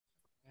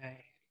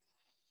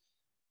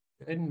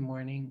Good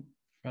morning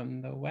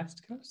from the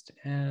West Coast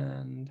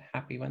and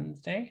happy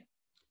Wednesday.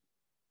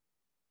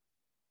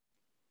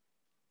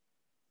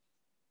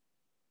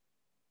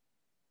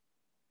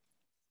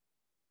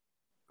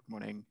 Good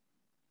morning.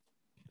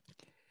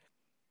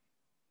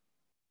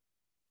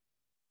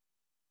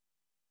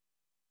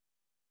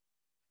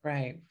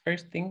 Right,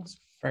 first things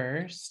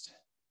first.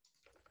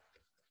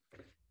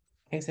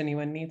 In case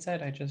anyone needs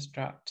it, I just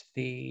dropped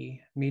the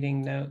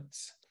meeting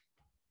notes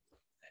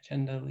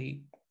agenda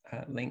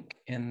link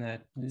in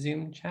the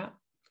Zoom chat.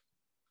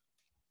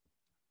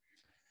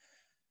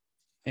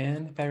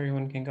 And if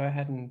everyone can go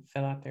ahead and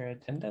fill out their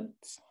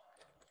attendance.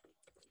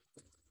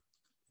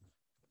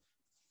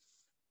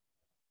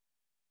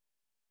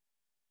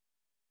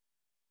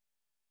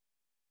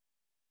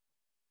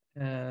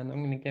 And I'm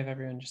going to give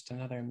everyone just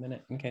another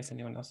minute in case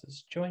anyone else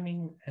is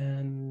joining.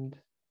 And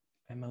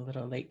I'm a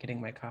little late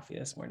getting my coffee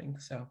this morning,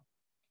 so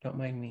don't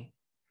mind me.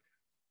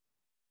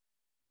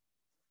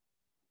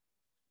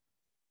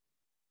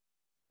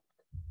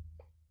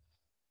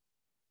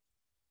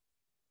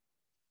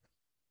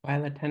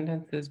 While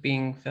attendance is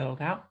being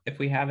filled out, if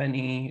we have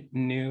any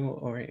new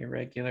or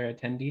irregular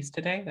attendees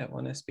today that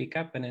want to speak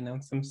up and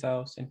announce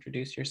themselves,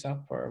 introduce yourself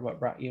or what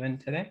brought you in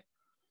today,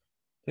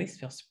 please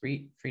feel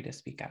free to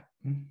speak up.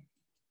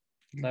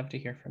 I'd love to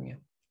hear from you.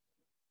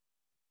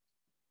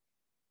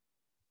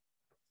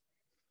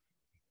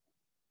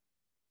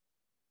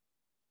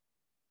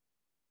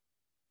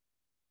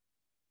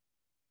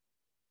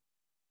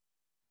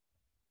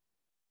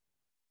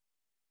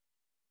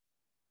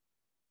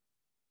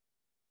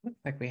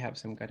 Looks like we have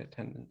some good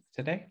attendance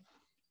today.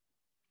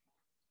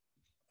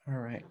 All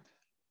right.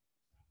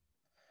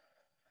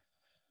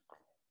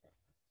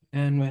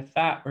 And with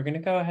that, we're going to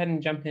go ahead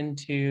and jump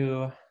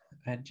into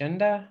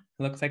agenda.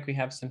 Looks like we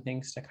have some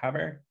things to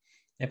cover.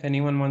 If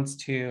anyone wants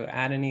to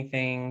add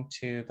anything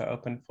to the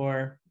open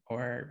floor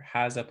or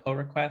has a pull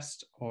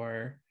request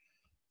or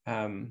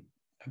a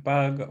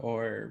bug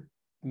or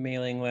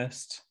mailing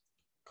list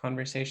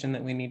conversation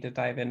that we need to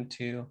dive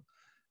into,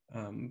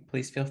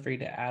 please feel free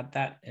to add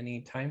that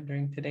anytime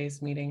during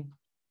today's meeting.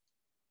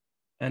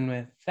 And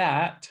with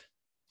that,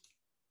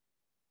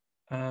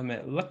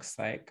 it looks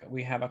like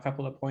we have a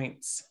couple of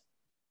points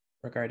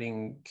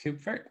regarding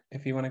KubeVirt.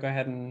 If you want to go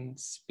ahead and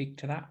speak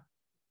to that.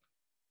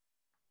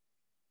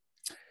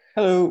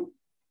 Hello.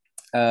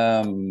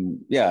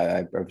 Yeah,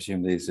 I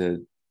presume these are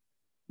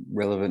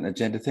relevant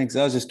agenda things.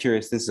 I was just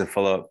curious, this is a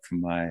follow-up from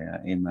my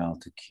email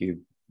to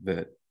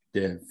KubeVirt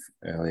Dev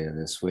earlier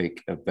this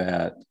week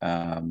about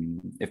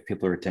if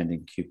people are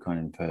attending KubeCon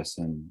in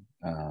person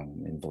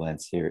in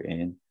Valencia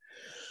in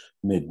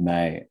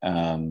mid-May.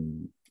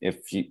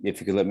 If you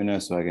could let me know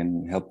so I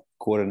can help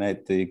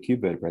coordinate the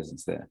KubeVirt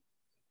presence there.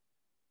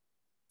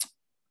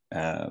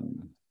 That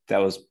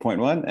was point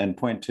one. And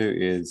point two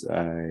is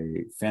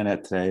I found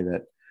out today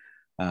that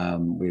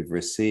we've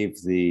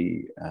received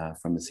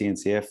from the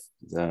CNCF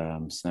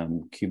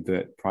some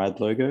KubeVirt Pride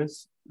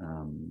logos.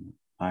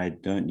 I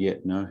don't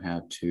yet know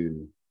how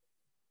to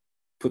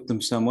put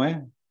them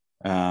somewhere,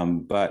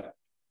 but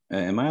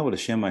am I able to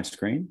share my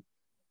screen?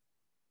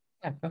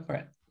 Yeah, go for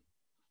it.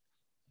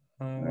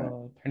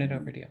 I'll turn it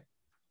over to you.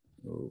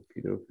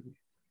 Okie dokie.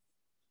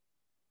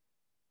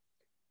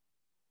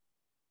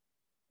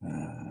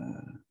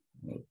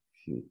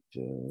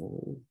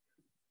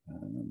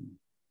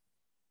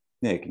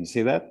 Yeah, can you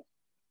see that?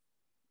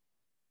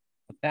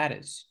 That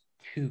is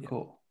too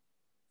cool.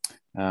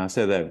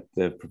 So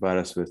they've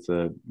provided us with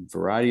a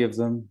variety of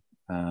them.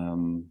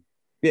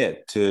 Yeah,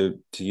 to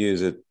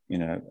use at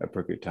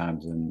appropriate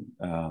times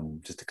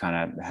and just to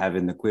kind of have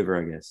in the quiver,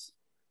 I guess.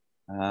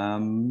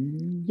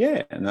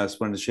 Yeah, and I just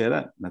wanted to share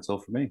that. That's all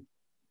for me.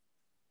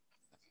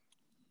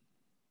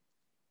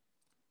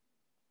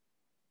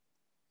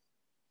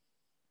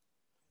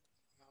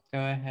 Go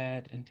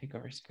ahead and take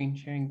over screen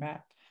sharing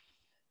back.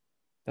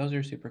 Those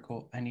are super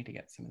cool. I need to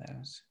get some of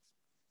those.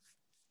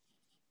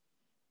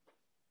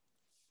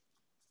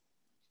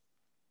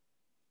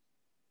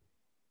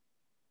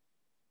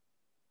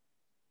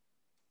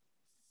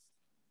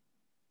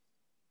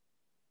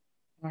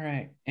 All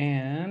right,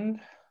 and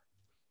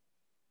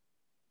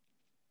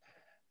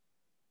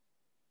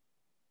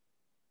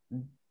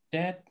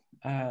Jed,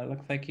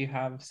 looks like you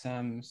have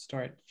some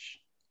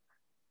storage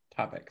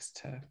topics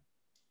to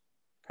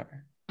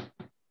cover.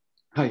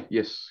 Hi,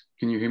 yes.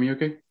 Can you hear me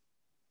okay?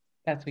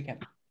 Yes, we can.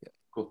 Yeah,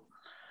 cool.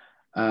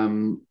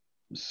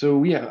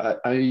 So yeah,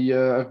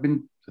 I've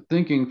been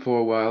thinking for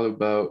a while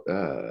about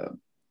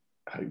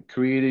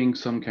creating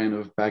some kind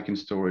of backend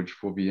storage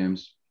for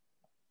VMs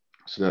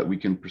so that we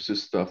can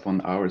persist stuff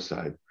on our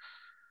side.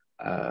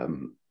 I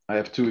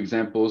have two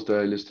examples that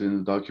I listed in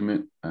the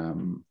document.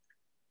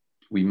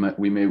 We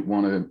may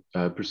want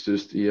to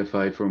persist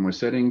EFI firmware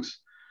settings,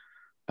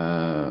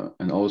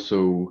 and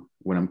also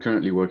what I'm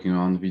currently working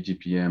on,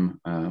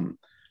 VGPM.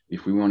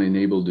 If we want to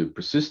enable the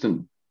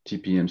persistent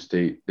TPM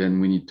state,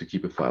 then we need to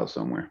keep a file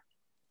somewhere.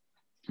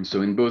 And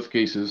so in both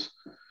cases,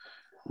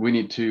 we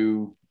need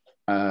to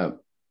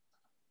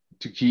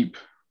keep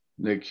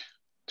like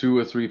 2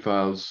 or 3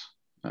 files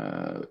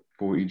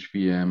for each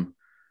VM,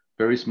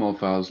 very small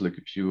files, like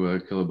a few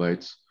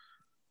kilobytes.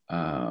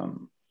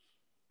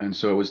 And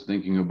so I was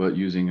thinking about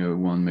using a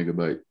 1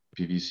 megabyte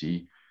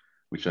PVC,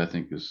 which I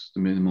think is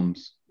the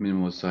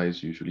minimal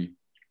size usually.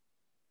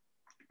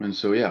 And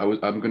so, yeah,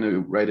 I'm going to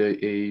write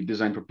a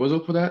design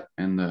proposal for that.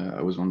 And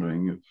I was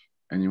wondering if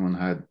anyone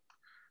had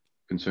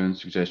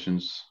concerns,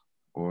 suggestions,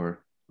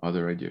 or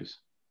other ideas.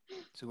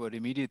 So what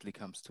immediately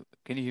comes to,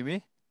 can you hear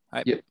me?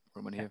 Hi, Yeah.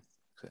 Roman here.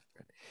 Okay,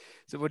 right.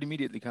 So what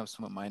immediately comes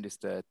to my mind is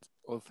that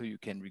although you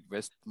can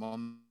request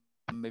 1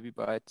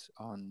 megabyte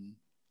on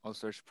all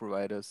search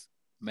providers,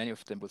 many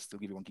of them will still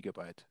give you 1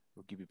 gigabyte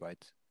or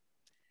gigabyte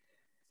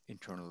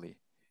internally,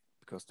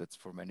 because that's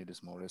for many the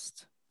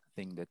smallest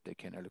thing that they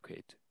can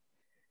allocate.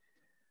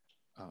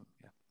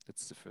 Yeah,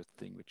 that's the first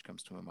thing which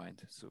comes to my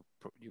mind. So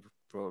you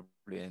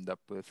probably end up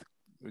with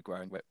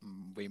requiring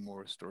way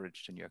more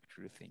storage than you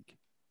actually think.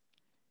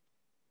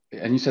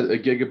 And you said a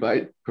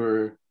gigabyte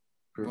per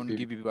 1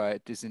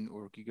 gigabyte is in,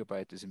 or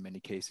gigabyte is in many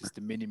cases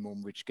the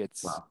minimum which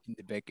gets in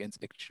the backends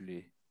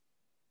actually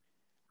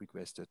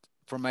requested.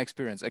 From my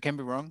experience, I can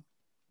be wrong,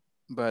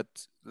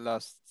 but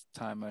last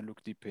time I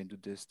looked deeper into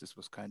this, this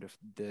was kind of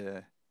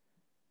the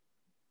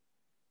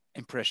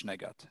impression I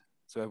got.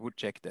 So I would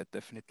check that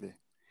definitely.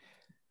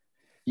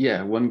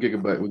 Yeah, 1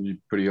 gigabyte would be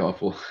pretty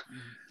awful.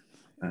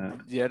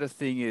 The other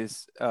thing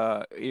is,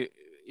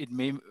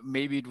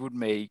 maybe it would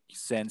make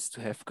sense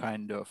to have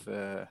kind of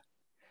a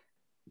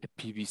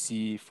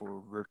PVC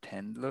for Virt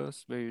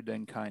handlers, where you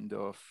then kind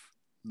of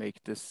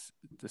make the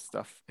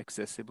stuff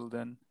accessible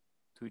then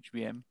to each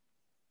VM.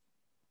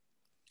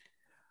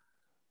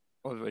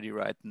 Already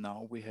right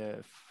now we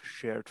have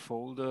shared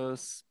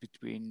folders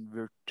between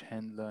Virt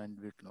handler and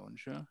Virt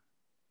launcher.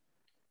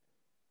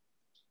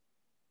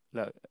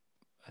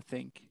 I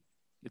think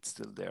it's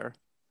still there.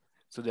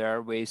 So there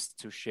are ways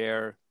to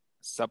share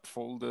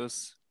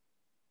subfolders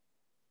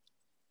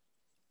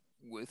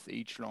with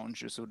each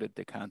launcher so that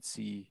they can't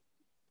see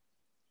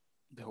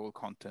the whole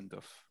content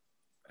of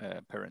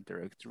parent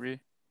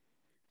directory.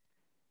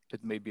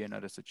 That may be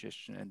another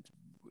suggestion, and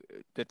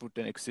that would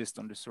then exist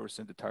on the source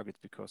and the target,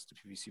 because the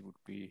PVC would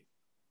be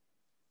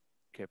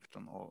kept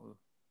on all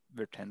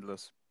Virt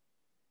handlers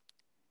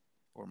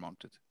or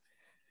mounted.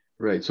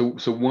 Right. So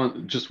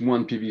just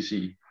one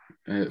PVC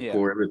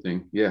for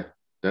everything. Yeah.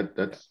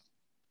 That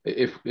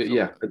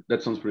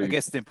sounds pretty. I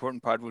guess the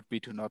important part would be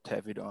to not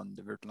have it on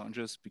the Virt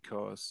launchers,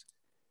 because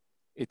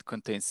it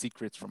contains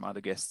secrets from other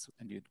guests,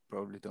 and you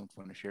probably don't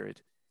want to share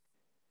it.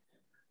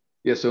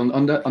 Yeah. So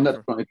on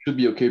that front, it should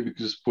be okay,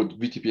 because for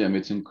VTPM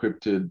it's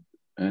encrypted,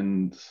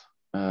 and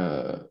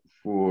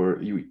for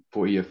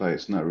EFI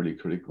it's not really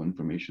critical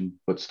information.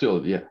 But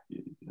still, yeah,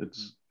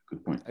 that's a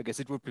good point. I guess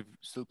it would be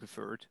still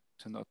preferred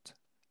to not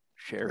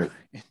share right.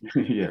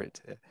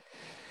 it.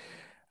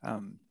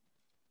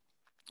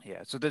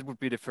 Yeah, so that would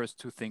be the first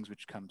two things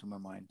which come to my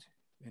mind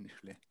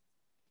initially.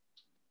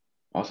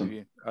 Awesome.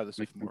 Maybe others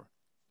have more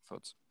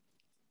thoughts.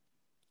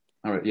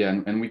 All right,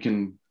 yeah, and we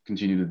can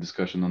continue the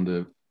discussion on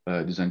the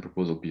design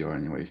proposal PR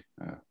anyway,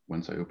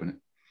 once I open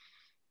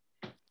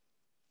it.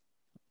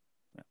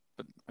 Yeah,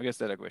 but I guess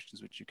there are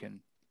questions which you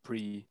can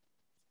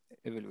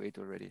pre-evaluate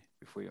already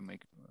before you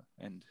make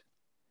and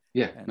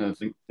no,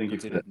 thank you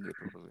for that. In the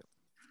proposal.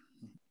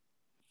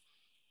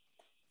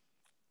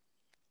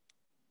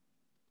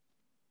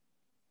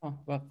 Oh,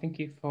 well, thank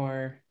you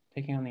for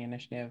taking on the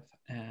initiative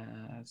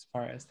as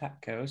far as that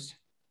goes.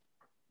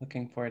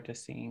 Looking forward to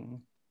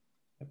seeing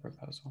the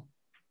proposal.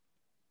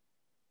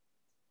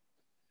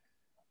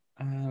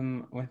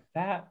 With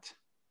that,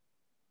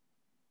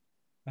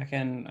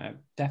 again, I'm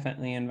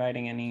definitely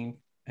inviting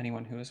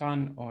anyone who is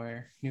on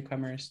or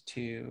newcomers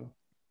to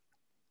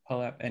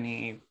pull up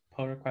any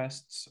pull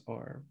requests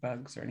or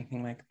bugs or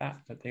anything like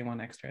that they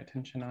want extra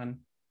attention on.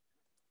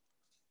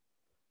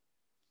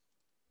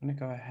 I'm going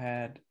to go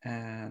ahead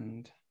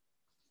and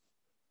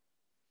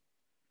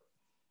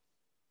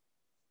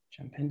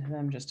jump into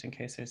them just in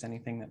case there's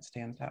anything that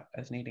stands out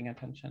as needing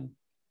attention.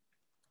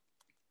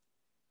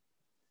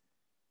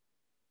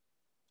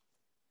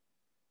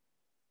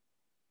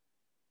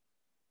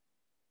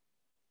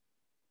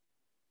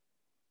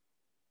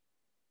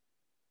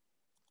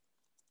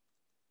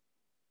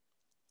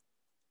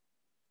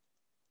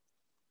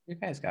 You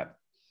guys got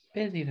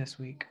busy this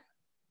week.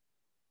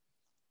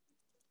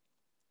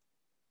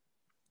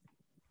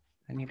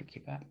 I need to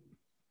keep up.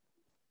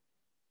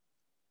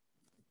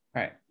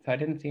 All right, so I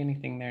didn't see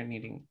anything there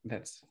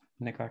that's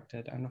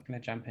neglected. I'm not going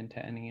to jump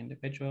into any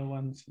individual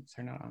ones since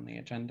they're not on the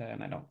agenda,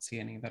 and I don't see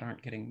any that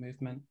aren't getting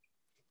movement.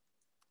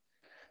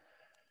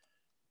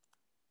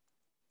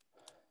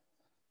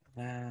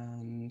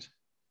 And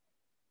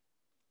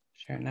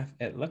sure enough,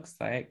 it looks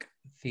like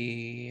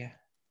the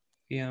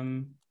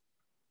VM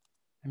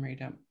memory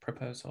dump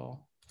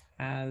proposal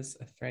has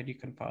a thread you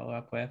can follow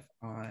up with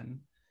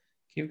on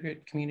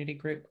KubeVirt community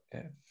group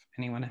if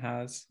anyone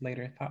has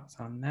later thoughts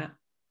on that.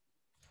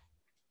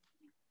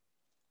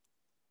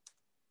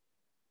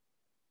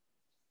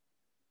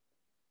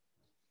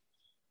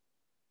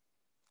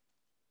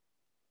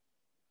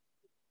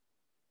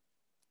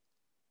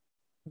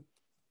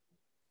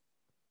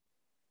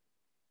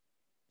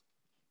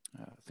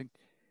 I think,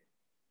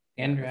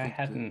 Andrew, I I think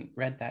hadn't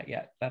read that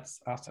yet. That's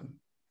awesome.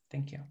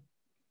 Thank you.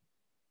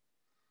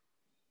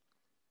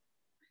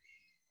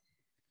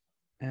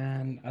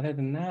 And other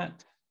than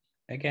that,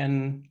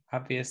 again,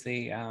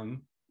 obviously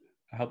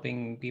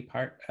helping be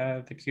part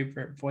of the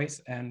KubeVirt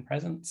voice and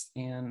presence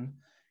in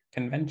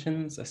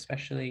conventions,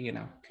 especially, you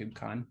know,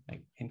 KubeCon,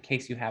 like in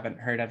case you haven't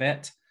heard of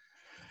it.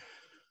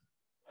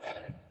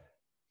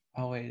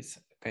 Always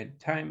a good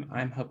time.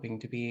 I'm hoping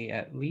to be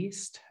at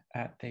least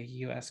at the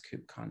US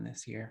KubeCon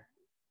this year.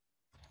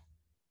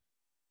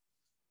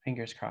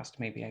 Fingers crossed,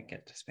 maybe I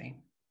get to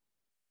Spain.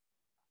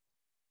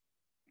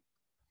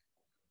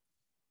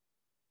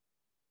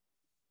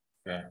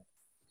 Yeah.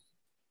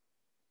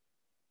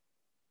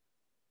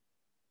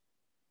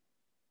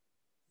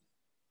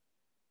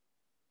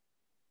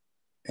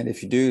 And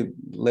if you do,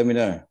 let me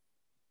know,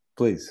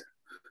 please.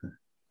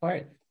 All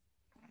right.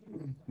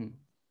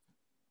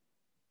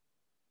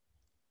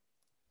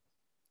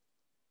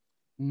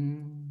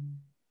 Ooh,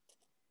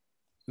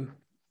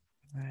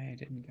 I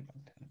didn't get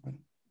back to that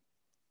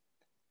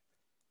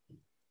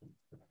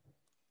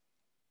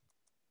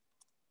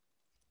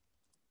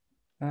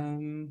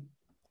one.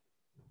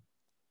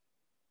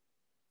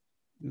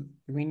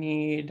 Do we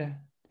need to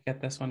get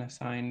this one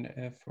assigned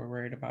if we're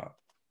worried about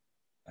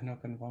an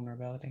open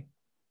vulnerability?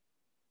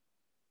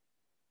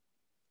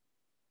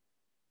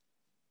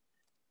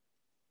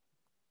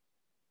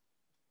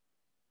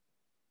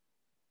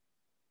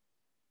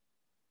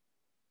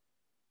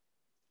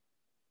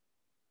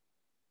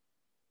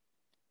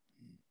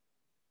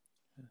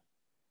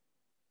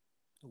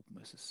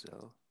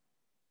 OpenSSL.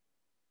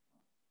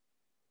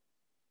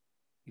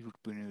 It would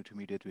be new to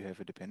me that we have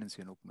a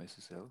dependency on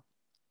OpenSSL,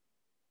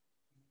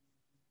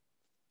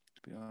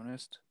 to be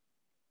honest.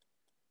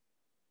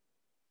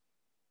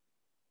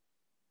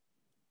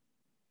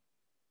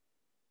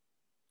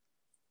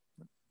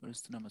 What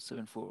is the number?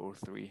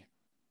 7403.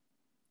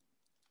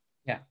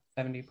 Yeah,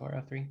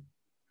 7403.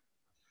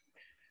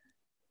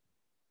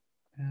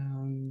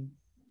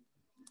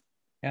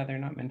 Yeah, they're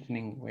not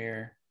mentioning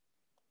where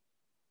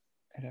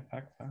it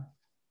affects us.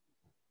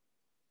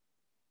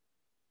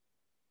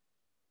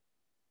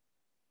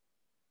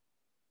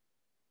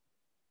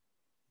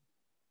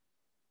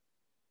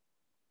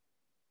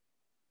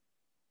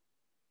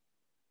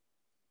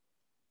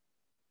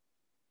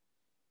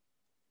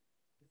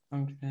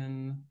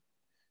 Function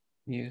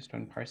used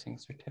when parsing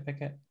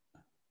certificate.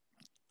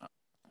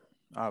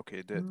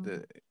 Okay,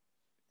 the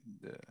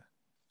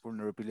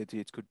vulnerability,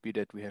 it could be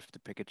that we have the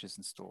packages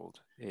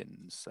installed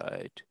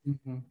inside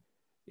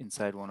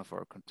inside one of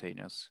our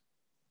containers.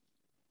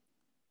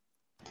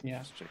 Yeah.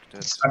 Let's check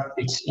that.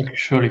 It's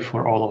actually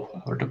for all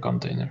of the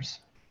containers.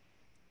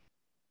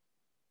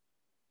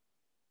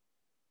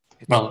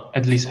 Well,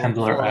 at least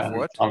handler for all of and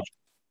what? launcher.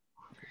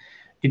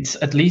 It's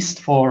at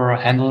least for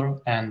handler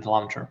and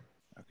launcher.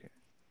 Okay.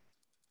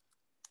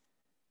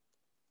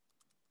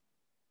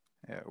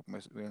 Yeah,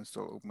 we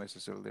install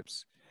OpenSSL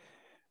libs.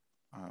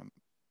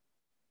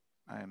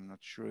 I'm not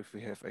sure if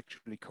we have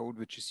actually code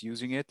which is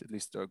using it. At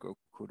least our Go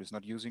code is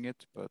not using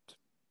it, but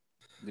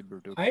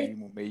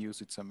libr.qemu may use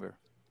it somewhere.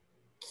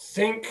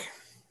 Think,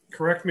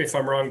 correct me if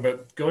I'm wrong,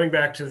 but going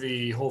back to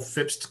the whole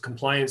FIPS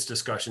compliance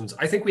discussions,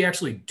 I think we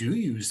actually do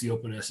use the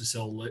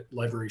OpenSSL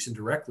libraries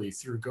indirectly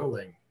through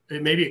Golang.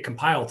 It may be at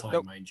compile time,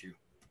 Nope. mind you.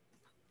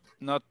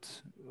 Not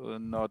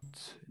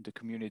the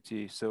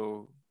community.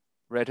 So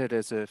Red Hat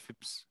has a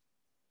FIPS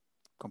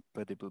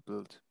compatible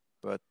build,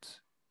 but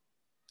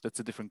that's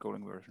a different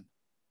Golang version.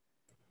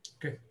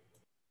 Okay.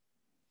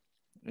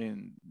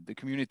 In the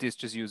community is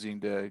just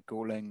using the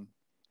Golang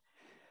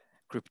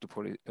crypto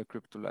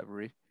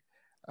library.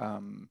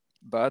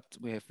 But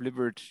we have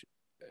libvirt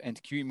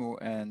and QEMU,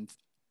 and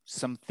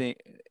something,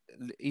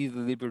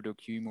 either libvirt or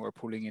QEMU are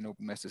pulling in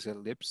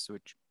OpenSSL libs,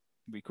 which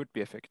we could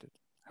be affected.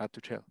 Hard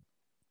to tell.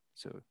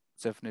 So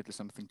it's definitely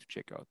something to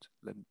check out.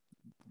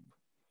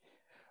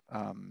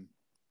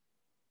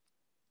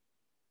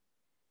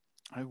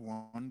 I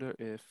wonder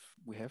if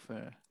we have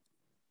an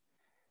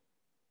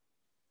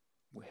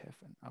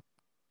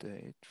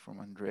update from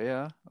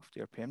Andrea of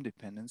the RPM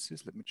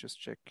dependencies. Let me just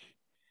check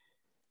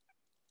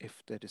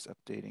if that is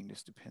updating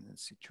this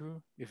dependency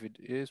too. If it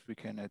is, we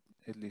can at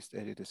least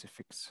add it as a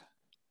fix.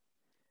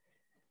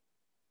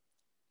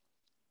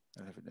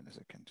 I'll have it in a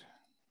second.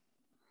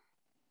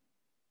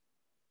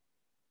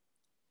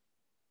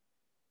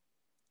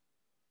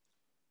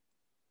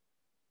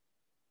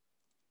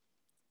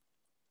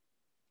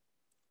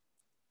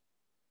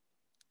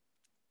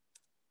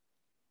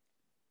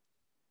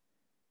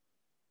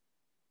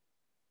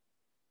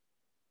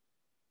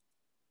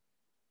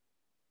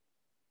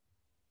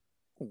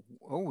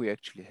 Oh, we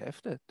actually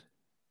have that.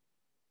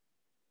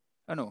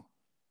 Oh, no.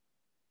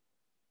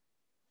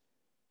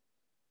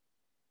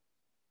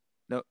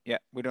 No, yeah,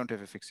 we don't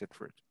have a fix yet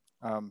for it.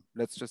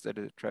 Let's just add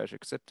a trash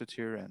accepted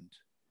here and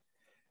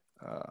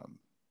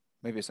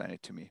maybe assign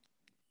it to me.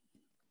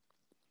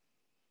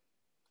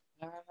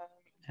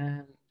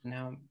 And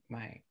now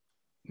can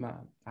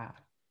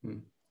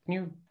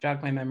you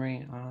jog my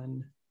memory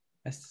on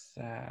this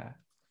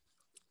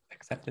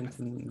acceptance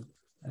and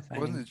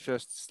assigning. Wasn't it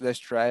just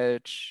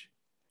 /triage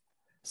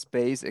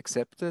space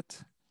accepted?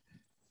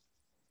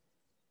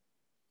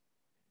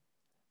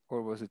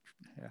 Or was it,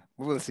 yeah,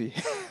 we will see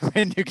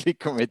when you click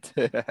commit.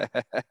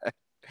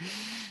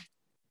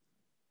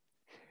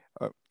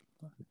 Oh.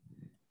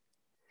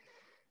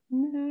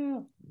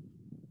 No.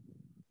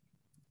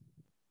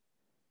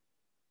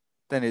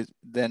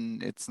 Then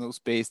it's no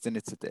space, then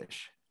it's a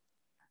dash.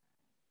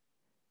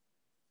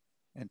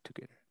 And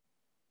together.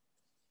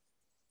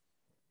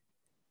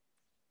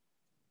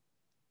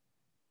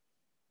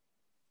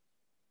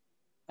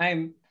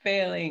 I'm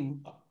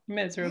failing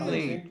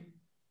miserably.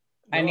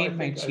 I need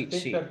my cheat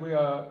sheet. I think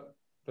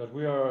that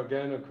we are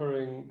again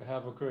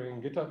have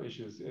occurring GitHub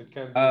issues. It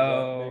can be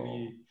that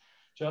maybe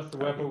just the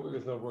webhook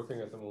is not working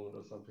at the moment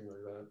or something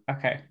like that.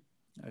 Okay.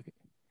 Okay.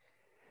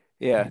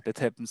 Yeah, that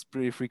happens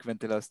pretty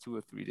frequent the last 2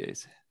 or 3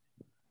 days.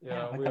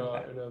 Yeah, we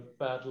are in a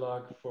bad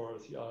luck for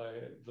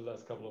CI the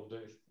last couple of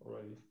days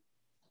already.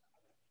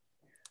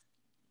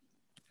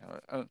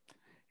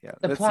 Yeah,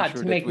 The plot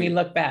to make me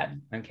look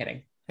bad. I'm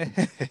kidding.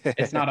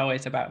 It's not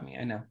always about me,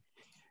 I know.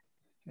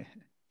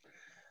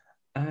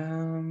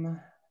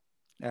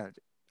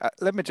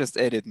 Let me just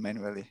edit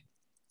manually.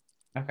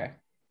 Okay.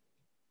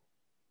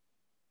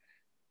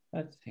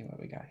 Let's see what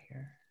we got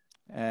here.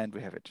 And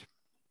we have it.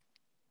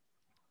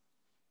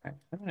 All right,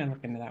 I'm gonna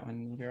look into that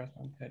one. We'll be right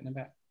on to it in a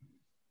bit.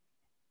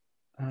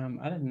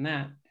 Other than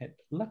that, it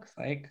looks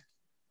like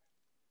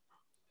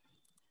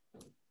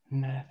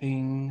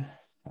nothing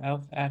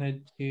else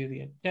added to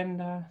the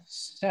agenda.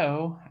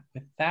 So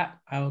with that,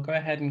 I will go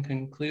ahead and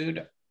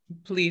conclude.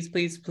 Please,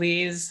 please,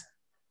 please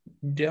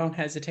don't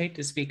hesitate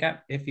to speak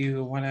up if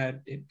you want to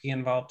be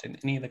involved in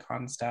any of the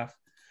con stuff.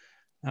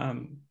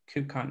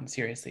 KubeCon,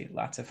 seriously,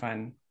 lots of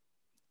fun.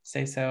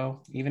 Say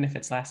so, even if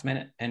it's last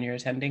minute and you're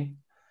attending.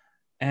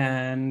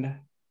 And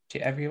to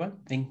everyone,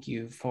 thank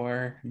you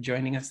for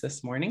joining us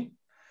this morning.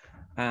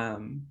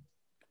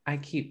 I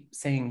keep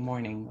saying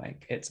morning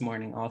like it's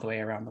morning all the way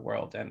around the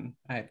world, and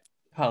I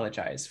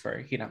apologize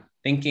for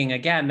thinking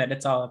again that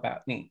it's all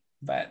about me.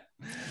 But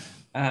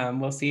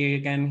we'll see you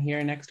again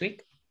here next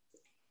week.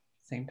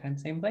 Same time,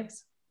 same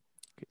place.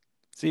 Okay.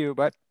 See you.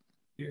 Bye.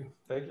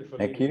 Thank you for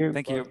Thank you.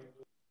 Thank you.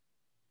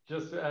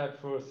 Just to add,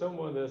 for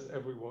someone, there's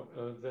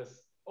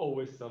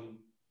always some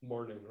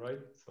morning, right?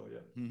 So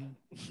yeah.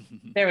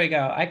 There we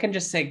go. I can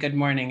just say good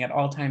morning at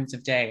all times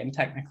of day, and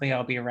technically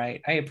I'll be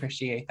right. I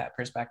appreciate that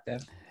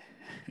perspective.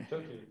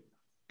 Totally.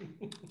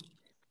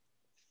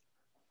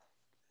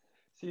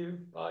 See you.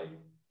 Bye.